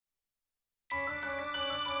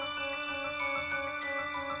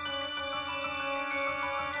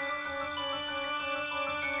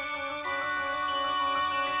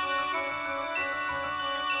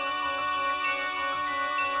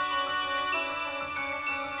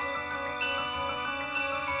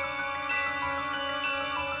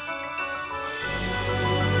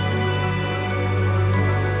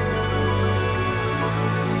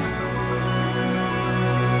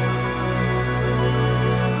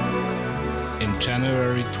In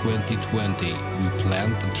January 2020, we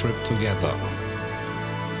planned a trip together.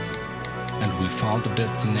 And we found a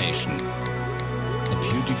destination. A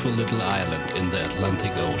beautiful little island in the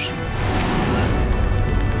Atlantic Ocean.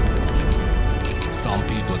 Some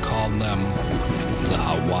people call them the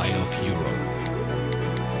Hawaii of Europe.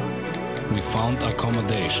 We found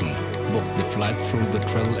accommodation, booked the flight through the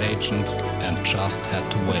travel agent and just had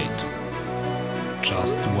to wait.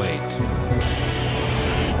 Just wait.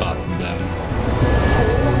 But then... Das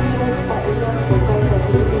Coronavirus verändert zurzeit das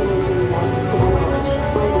Leben in unserem Land dramatisch.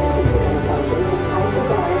 Heute gibt es Deutschland kein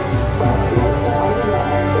Beweis, weil Leute alle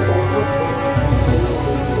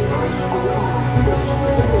der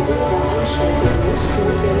jetzige Corona einschränkt nicht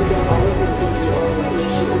notwendige Reisen in die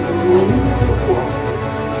Europäische Union als zuvor.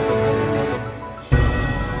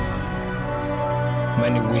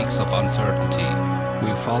 Many weeks of uncertainty.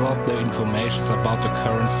 We followed the information about the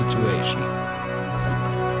current situation.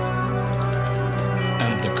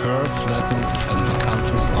 And the curve flattened and the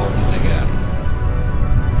countries opened again.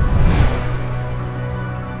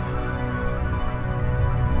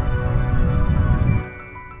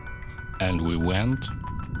 And we went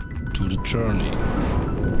to the journey.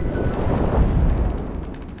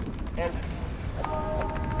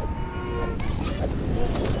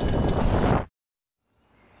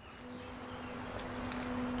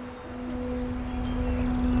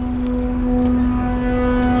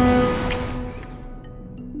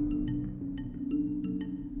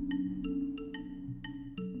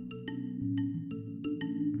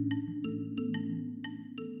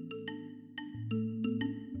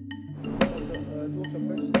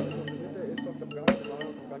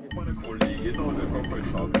 Meine Kollegin und der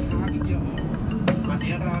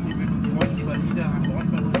Madeira, die mit uns freundlich mal wieder an Bord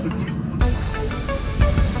bei uns begrüßen.